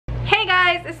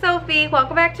guys, it's Sophie.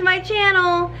 Welcome back to my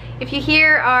channel. If you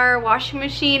hear our washing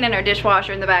machine and our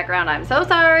dishwasher in the background, I'm so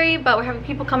sorry, but we're having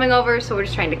people coming over, so we're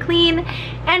just trying to clean.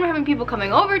 And we're having people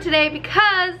coming over today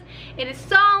because it is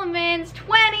Solomon's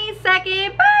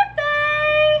 22nd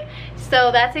birthday.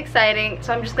 So that's exciting.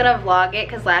 So I'm just gonna vlog it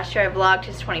because last year I vlogged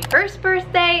his 21st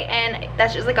birthday, and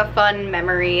that's just like a fun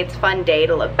memory. It's a fun day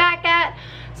to look back at.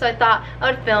 So I thought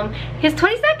I would film his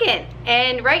 22nd.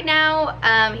 And right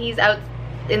now, he's out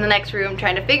in the next room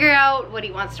trying to figure out what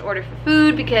he wants to order for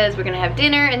food because we're gonna have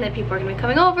dinner and then people are gonna be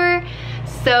coming over.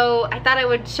 So I thought I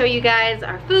would show you guys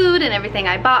our food and everything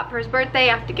I bought for his birthday.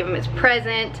 I have to give him his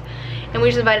present. And we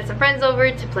just invited some friends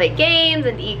over to play games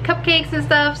and eat cupcakes and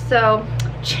stuff. So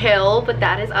chill, but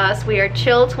that is us. We are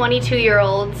chill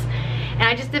 22-year-olds. And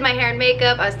I just did my hair and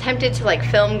makeup. I was tempted to like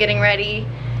film getting ready,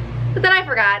 but then I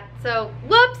forgot. So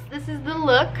whoops, this is the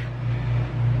look.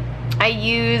 I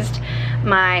used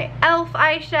my e.l.f.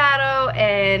 eyeshadow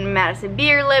and Madison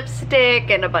Beer lipstick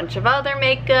and a bunch of other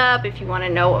makeup. If you want to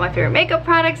know what my favorite makeup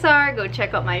products are, go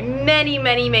check out my many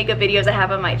makeup videos I have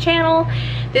on my channel.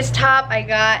 This top I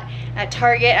got at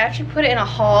Target. I actually put it in a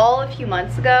haul a few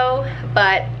months ago,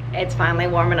 but it's finally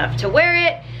warm enough to wear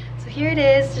it. So here it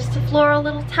is, just a floral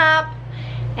little top.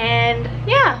 And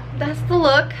yeah, that's the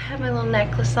look. I have my little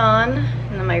necklace on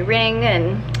and then my ring,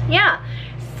 and yeah.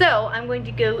 So I'm going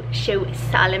to go show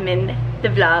Solomon the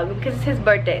vlog because it's his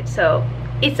birthday. So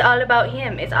it's all about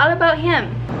him. It's all about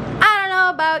him. I don't know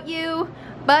about you,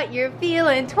 but you're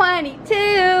feeling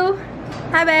 22.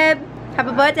 Hi babe,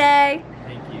 happy birthday.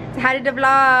 Thank you. How did the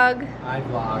vlog? I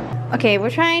vlog. Okay,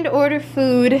 we're trying to order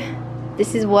food.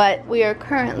 This is what we are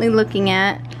currently looking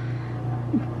at.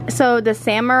 So the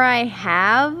Samurai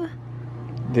have?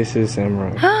 This is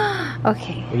Samurai.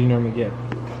 Okay. What do you normally get?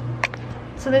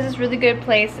 So there's this really good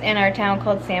place in our town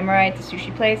called Samurai. It's a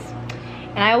sushi place.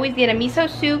 And I always get a miso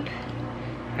soup.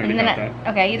 And then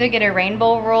I either get a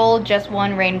rainbow roll, just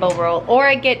one rainbow roll, or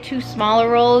I get two smaller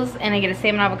rolls and I get a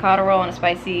salmon avocado roll and a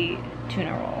spicy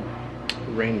tuna roll.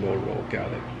 Rainbow roll,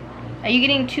 got it. Are you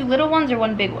getting two little ones or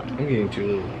one big one? I'm getting two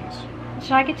little ones.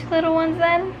 Should I get two little ones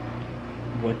then?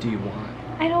 What do you want?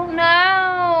 I don't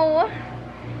know.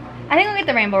 I think I'll get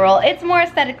the rainbow roll. It's more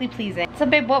aesthetically pleasing. So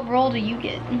babe, what roll do you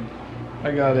get? I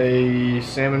got a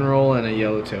salmon roll and a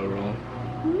yellowtail roll.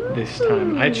 This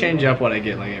time. I change up what I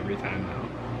get like every time now.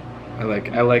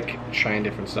 I like trying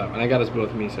different stuff. And I got us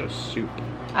both miso soup.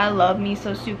 I love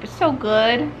miso soup. It's so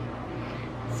good.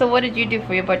 So what did you do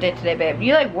for your birthday today, babe?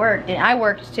 You like worked, and I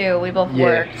worked too. We both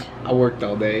worked. I worked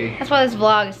all day. That's why this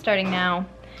vlog is starting now.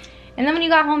 And then when you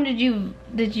got home, did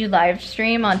you live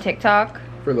stream on TikTok?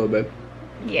 For a little bit.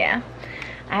 Yeah.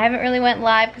 I haven't really went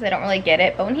live because I don't really get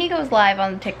it. But when he goes live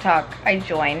on TikTok, I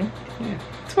join. Yeah,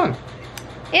 it's fun.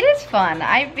 It is fun.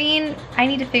 I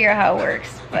need to figure out how it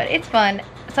works, but it's fun.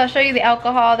 So I'll show you the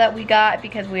alcohol that we got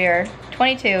because we're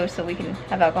 22, so we can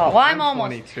have alcohol. Well, I'm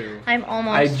almost 22. I'm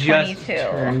almost 22. I just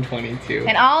turned 22.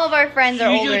 And all of our friends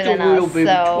are older than us,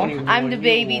 so I'm the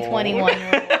baby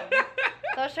 21-year-old.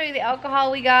 So I'll show you the alcohol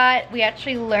we got. We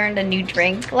actually learned a new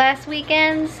drink last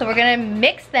weekend, so we're gonna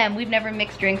mix them. We've never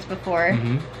mixed drinks before.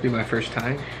 Be my first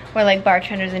time. We're like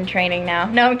bartenders in training now.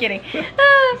 No, I'm kidding.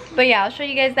 But yeah, I'll show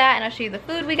you guys that, and I'll show you the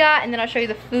food we got, and then I'll show you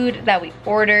the food that we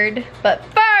ordered. But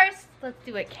first, let's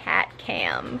do a cat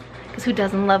cam. Because who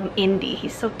doesn't love Indy?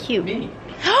 He's so cute. Me.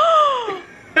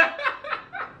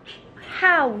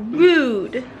 How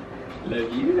rude.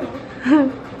 Love you.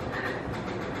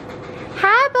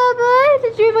 Hi, Bubba.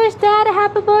 Did you wish Dad a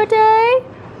happy birthday?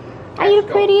 Are you the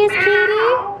prettiest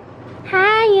kitty?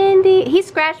 Hi, Indy. He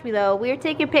scratched me though. We were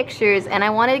taking pictures, and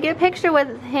I wanted to get a picture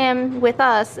with him, with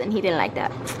us, and he didn't like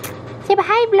that. Say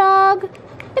hi, vlog.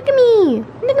 Look at me.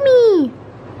 Look at me.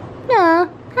 No.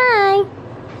 Hi.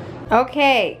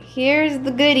 Okay, here's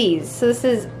the goodies. So this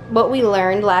is what we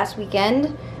learned last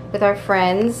weekend with our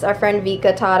friends. Our friend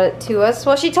Vika taught it to us.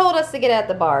 Well, she told us to get it at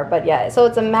the bar, but yeah. So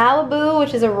it's a Malibu,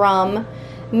 which is a rum,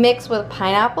 mixed with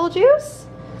pineapple juice.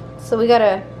 So we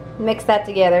gotta mix that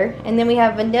together. And then we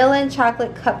have vanilla and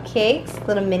chocolate cupcakes,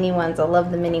 little mini ones. I love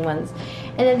the mini ones.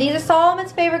 And then these are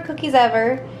Solomon's favorite cookies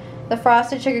ever, the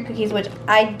frosted sugar cookies, which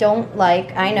I don't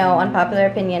like. I know, unpopular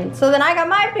opinion. So then I got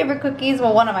my favorite cookies.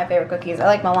 Well, one of my favorite cookies. I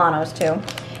like Milano's too.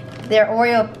 They're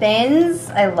Oreo thins.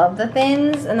 I love the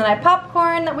thins. And then I have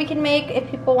popcorn that we can make if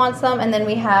people want some. And then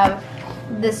we have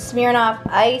this Smirnoff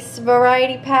Ice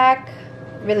variety pack.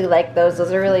 Really like those.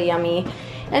 Those are really yummy.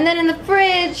 And then in the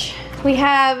fridge, we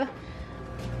have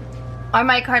our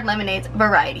My Card Lemonades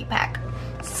variety pack.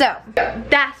 So,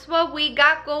 that's what we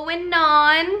got going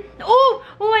on. Oh,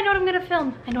 I know what I'm gonna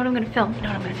film.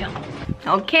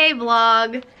 Okay,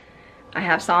 vlog. I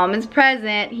have Solomon's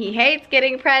present. He hates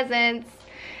getting presents.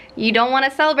 You don't want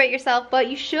to celebrate yourself, but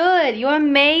you should. You're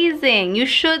amazing. You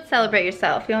should celebrate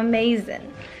yourself. You're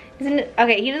amazing. Isn't it?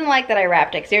 Okay, he doesn't like that I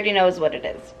wrapped it because he already knows what it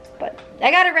is. But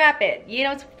I gotta wrap it. You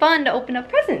know, it's fun to open up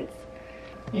presents.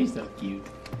 You're so cute.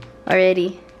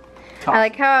 Already. Toss. I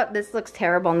like how this looks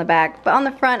terrible on the back, but on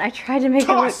the front, I tried to make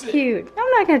it look cute.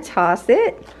 I'm not gonna toss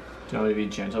it. Do you want me to be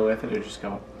gentle with it or just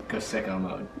go sicko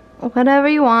mode? Whatever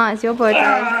you want. It's your birthday.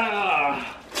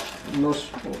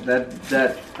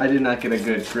 That I did not get a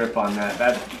good grip on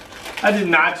that. I did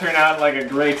not turn out like a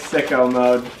great sicko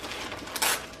mode.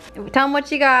 Tell him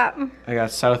what you got. I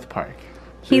got South Park.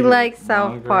 He likes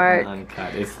South Park.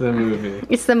 Uncut. It's the movie.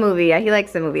 It's the movie. Yeah, he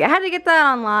likes the movie. I had to get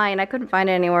that online. I couldn't find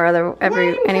it anywhere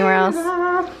anywhere else.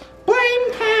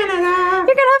 Blame Canada.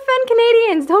 You're gonna offend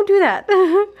Canadians. Don't do that.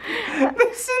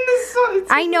 It's in the song.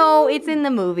 I know it's in the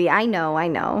movie. I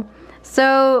know.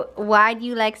 So why do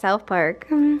you like South Park?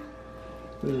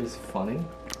 It's funny.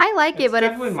 I like it, but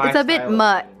it's a bit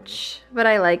much. But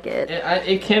I like it.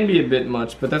 It can be a bit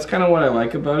much, but that's kind of what I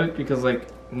like about it because like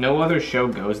no other show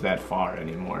goes that far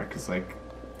anymore because like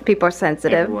people are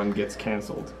sensitive. Everyone gets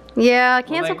canceled. Yeah,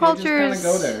 cancel culture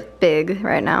is big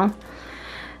right now.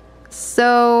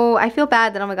 So I feel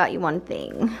bad that I only got you one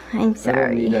thing. I'm sorry. I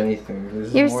don't need anything.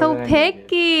 You're so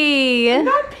picky. I'm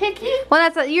not picky.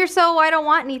 Well, you're so I don't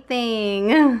want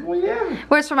anything. Well, yeah.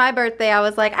 Whereas for my birthday, I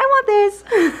was like, I want this.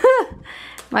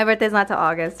 My birthday's not till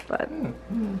August, but.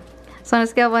 So on a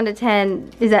scale of 1 to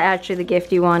 10, is that actually the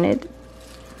gift you wanted?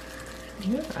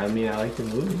 Yeah. I mean, I like the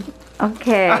movie.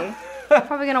 Okay.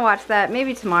 Probably gonna watch that.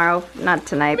 Maybe tomorrow, not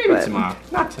tonight. Maybe tomorrow,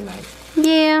 not tonight.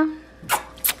 Yeah.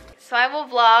 So I will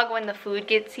vlog when the food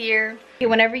gets here.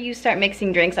 Whenever you start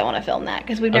mixing drinks, I want to film that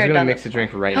because we've never done. I was gonna mix a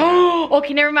drink right now.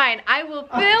 Okay, never mind. I will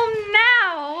film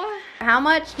now. How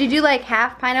much? Did you like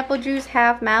half pineapple juice,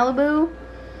 half Malibu?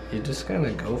 You just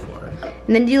gotta go for it.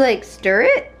 And then do you like stir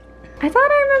it? I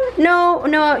thought I remember.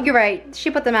 No, you're right.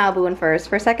 She put the Malibu in first.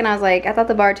 For a second, I was like, I thought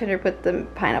the bartender put the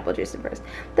pineapple juice in first.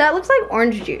 That looks like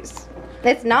orange juice.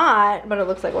 It's not, but it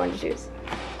looks like orange juice.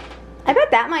 I bet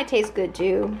that might taste good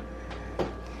too.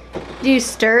 Do you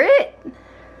stir it?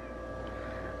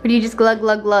 Or do you just glug,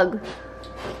 glug, glug?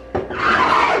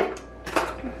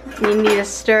 You need a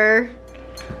stir.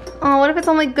 Oh, what if it's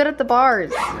only good at the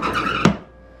bars?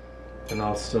 Then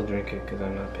I'll still drink it because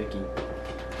I'm not picky.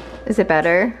 Is it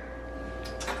better?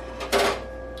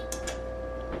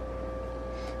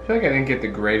 I feel like I didn't get the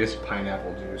greatest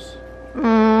pineapple juice.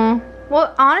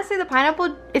 Well, honestly, the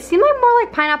pineapple, it seemed like more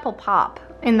like pineapple pop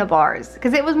in the bars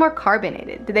because it was more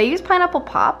carbonated. Did they use pineapple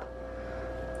pop?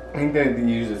 I think they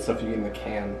use the stuff you get in the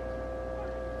can.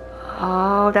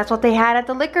 Oh, that's what they had at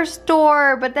the liquor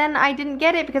store, but then I didn't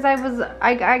get it because I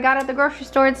got it at the grocery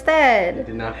store instead. They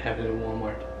did not have it at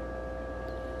Walmart.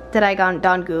 Did I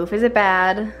Don Goof? Is it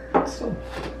bad? It's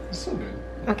so good.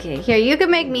 Okay, here, you can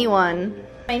make me one.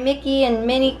 My Mickey and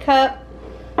Minnie cup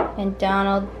and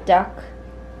Donald Duck.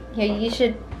 Here, you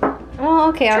should. Oh,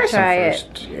 okay, I'll try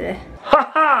it.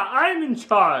 Haha, I'm in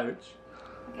charge.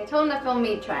 Okay, I told him to film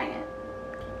me trying it.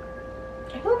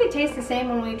 I feel like it tastes the same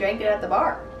when we drank it at the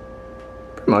bar.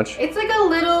 Pretty much. It's like a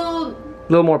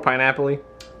little more pineapple-y.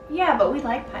 Yeah, but we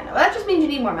like pineapple. That just means you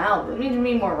need more Malibu. It means you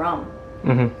need more rum.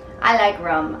 Mm-hmm. I like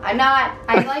rum.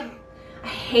 I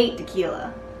hate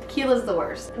tequila. Tequila's the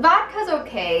worst. Vodka's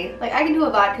okay. Like, I can do a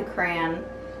vodka cran.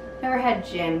 Never had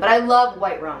gin, but I love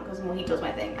white rum because mojito's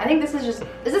my thing. I think this is just,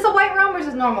 is this a white rum or is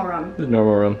this normal rum? This is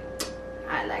normal rum.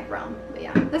 I like rum, but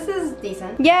yeah, this is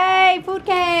decent. Yay, food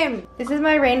came! This is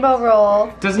my rainbow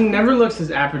roll. Never looks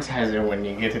as appetizing when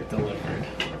you get it delivered.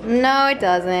 No, it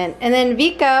doesn't. And then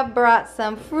Vika brought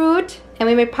some fruit and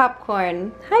we made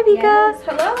popcorn. Hi, Vika. Yes,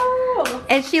 hello.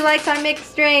 And she likes our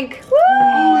mixed drink. Woo!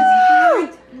 Oh,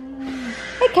 it's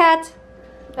hot. Hey, cat.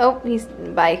 Oh,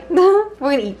 bye. We're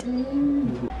gonna eat.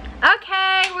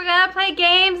 Okay, we're gonna play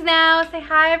games now. Say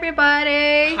hi,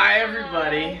 everybody. Hi,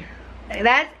 everybody.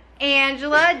 That's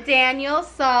Angela, Daniel,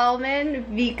 Solomon,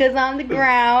 Vika's on the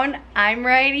ground. I'm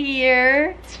right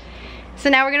here. So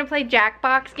now we're gonna play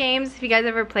Jackbox games. If you guys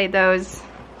ever played those.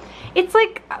 It's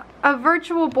like a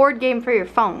virtual board game for your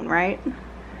phone, right?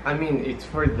 I mean, it's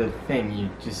for the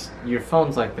thing. Your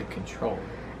phone's like the controller.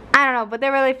 I don't know, but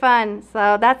they're really fun.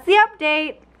 So that's the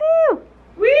update. Woo!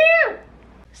 Woo!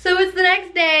 So it's the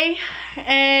next day,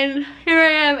 and here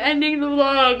I am ending the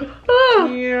vlog. Oh.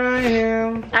 Here I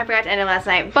am. I forgot to end it last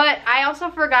night, but I also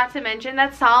forgot to mention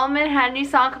that Solomon had a new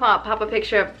song come out. Pop a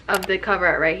picture of the cover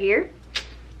art right here.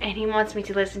 And he wants me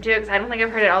to listen to it because I don't think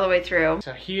I've heard it all the way through.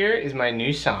 So here is my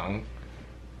new song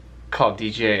called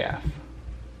DJF.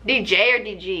 DJ or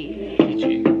DG?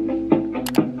 DG.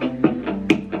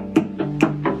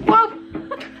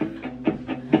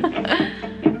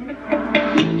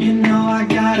 I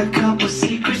got a couple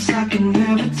secrets I can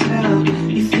never tell.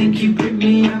 You think you grip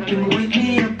me up and wake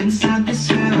me up inside this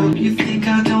hell. You think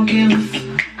I don't give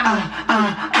a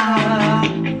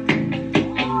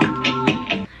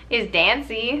Is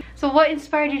Dancy. So what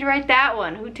inspired you to write that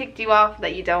one? Who ticked you off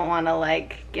that you don't want to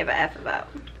like give a F about?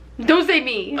 Don't say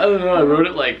me. I don't know, I wrote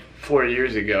it like 4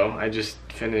 years ago. I just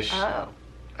finished, Oh.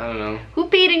 I don't know. Who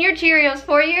peed in your Cheerios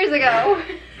 4 years ago?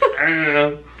 I don't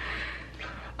know.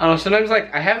 I don't know, sometimes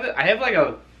like, I have like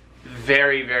a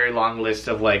very, very long list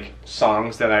of like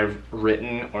songs that I've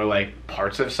written or like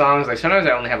parts of songs. Like sometimes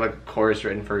I only have like a chorus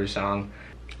written for a song.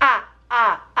 Wasn't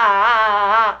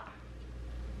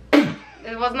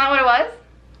that what it was?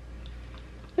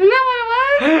 Isn't that what it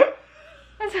was?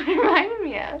 That's what it reminded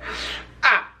me of.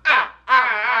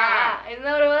 Isn't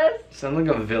that what it was? Sound like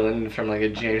a villain from like a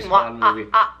James Bond movie.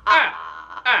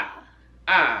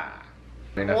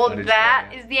 Well,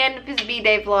 that is the end of his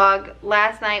B-Day vlog.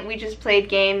 Last night we just played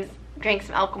games, drank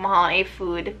some alcohol, and ate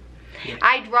food. Yeah.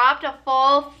 I dropped a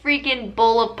full freaking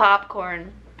bowl of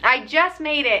popcorn. I just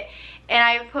made it, and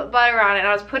I put butter on it, and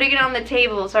I was putting it on the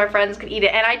table so our friends could eat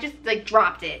it, and I just like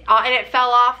dropped it, and it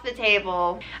fell off the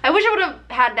table. I wish I would have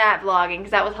had that vlogging,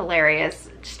 because that was hilarious.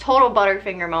 Just total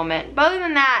Butterfinger moment. But other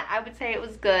than that, I would say it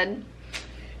was good.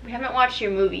 We haven't watched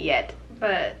your movie yet,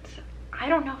 but I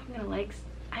don't know if I'm gonna like,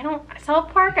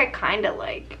 South Park I kinda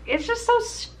like. It's just so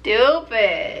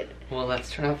stupid. Well,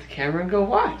 let's turn off the camera and go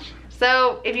watch.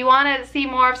 So if you want to see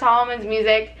more of Solomon's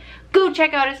music, go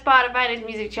check out his Spotify and his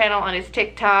music channel on his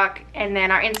TikTok, and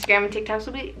then our Instagram and TikToks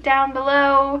will be down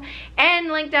below and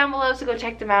linked down below, so go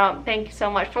check them out. Thank you so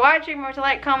much for watching. Remember to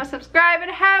like, comment, subscribe, and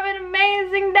have an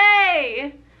amazing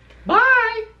day.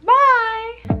 Bye.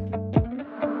 Bye.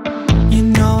 You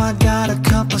know I got a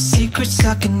couple secrets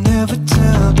I can never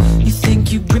tell. You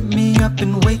think you grip me up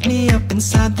and wake me up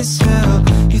inside this hell.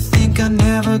 You think I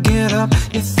never get up.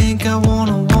 You think I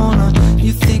wanna.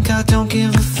 You think I don't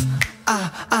give a